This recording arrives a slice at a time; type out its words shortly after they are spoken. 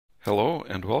Hello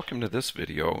and welcome to this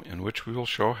video in which we will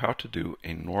show how to do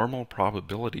a normal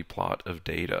probability plot of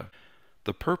data.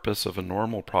 The purpose of a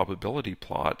normal probability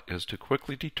plot is to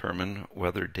quickly determine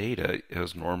whether data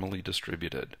is normally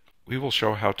distributed. We will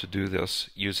show how to do this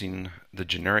using the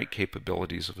generic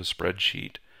capabilities of a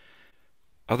spreadsheet.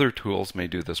 Other tools may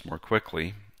do this more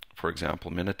quickly. For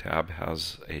example, Minitab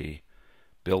has a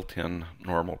built-in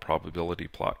normal probability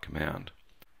plot command.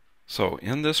 So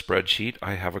in this spreadsheet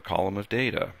I have a column of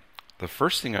data. The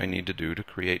first thing I need to do to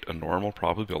create a normal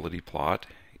probability plot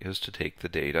is to take the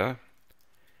data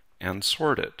and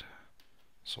sort it.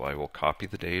 So I will copy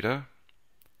the data,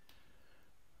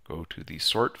 go to the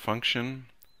sort function,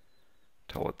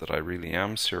 tell it that I really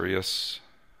am serious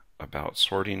about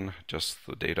sorting just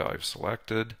the data I've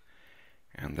selected,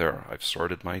 and there, I've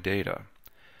sorted my data.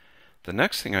 The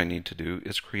next thing I need to do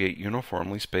is create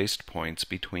uniformly spaced points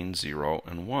between 0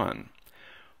 and 1.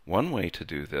 One way to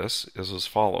do this is as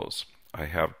follows. I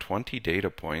have 20 data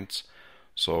points,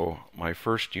 so my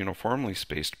first uniformly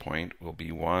spaced point will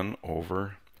be 1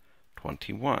 over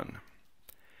 21.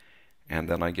 And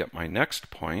then I get my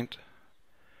next point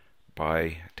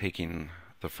by taking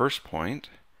the first point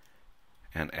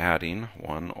and adding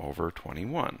 1 over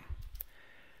 21.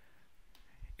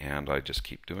 And I just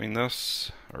keep doing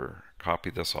this, or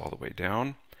copy this all the way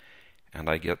down, and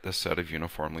I get this set of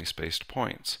uniformly spaced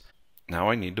points. Now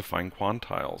I need to find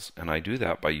quantiles, and I do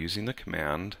that by using the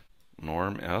command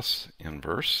norm s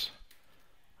inverse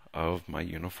of my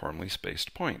uniformly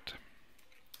spaced point.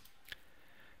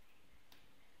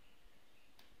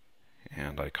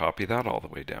 And I copy that all the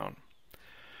way down.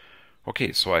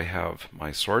 Okay, so I have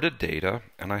my sorted data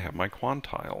and I have my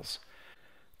quantiles.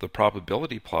 The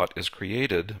probability plot is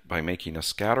created by making a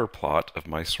scatter plot of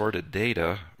my sorted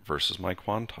data versus my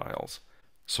quantiles.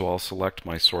 So I'll select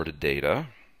my sorted data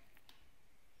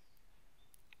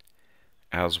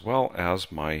as well as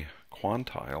my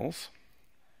quantiles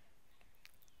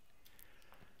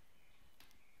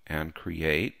and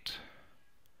create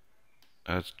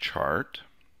a chart.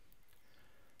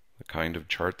 The kind of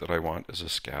chart that I want is a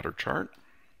scatter chart.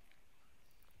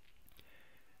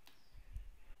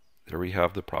 There we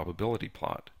have the probability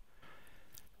plot.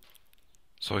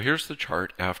 So here's the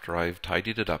chart after I've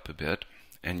tidied it up a bit,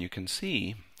 and you can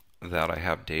see that I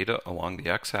have data along the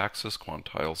x-axis,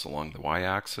 quantiles along the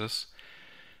y-axis.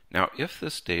 Now, if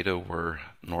this data were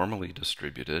normally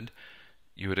distributed,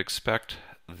 you would expect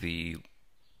the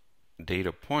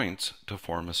data points to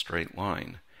form a straight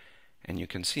line. And you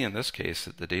can see in this case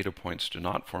that the data points do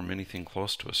not form anything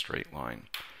close to a straight line.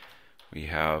 We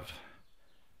have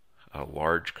a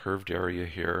large curved area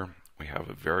here. We have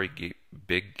a very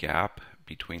big gap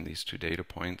between these two data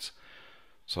points.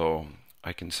 So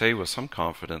I can say with some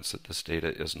confidence that this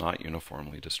data is not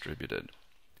uniformly distributed.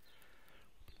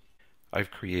 I've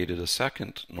created a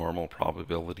second normal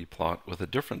probability plot with a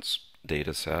different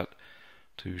data set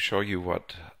to show you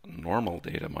what normal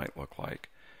data might look like.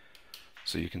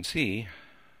 So you can see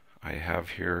I have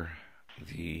here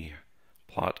the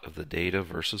plot of the data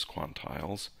versus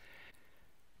quantiles,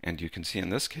 and you can see in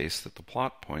this case that the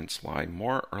plot points lie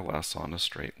more or less on a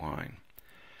straight line.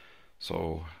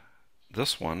 So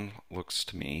this one looks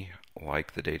to me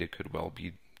like the data could well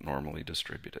be normally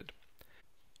distributed.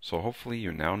 So hopefully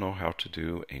you now know how to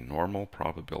do a normal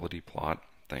probability plot.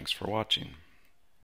 Thanks for watching.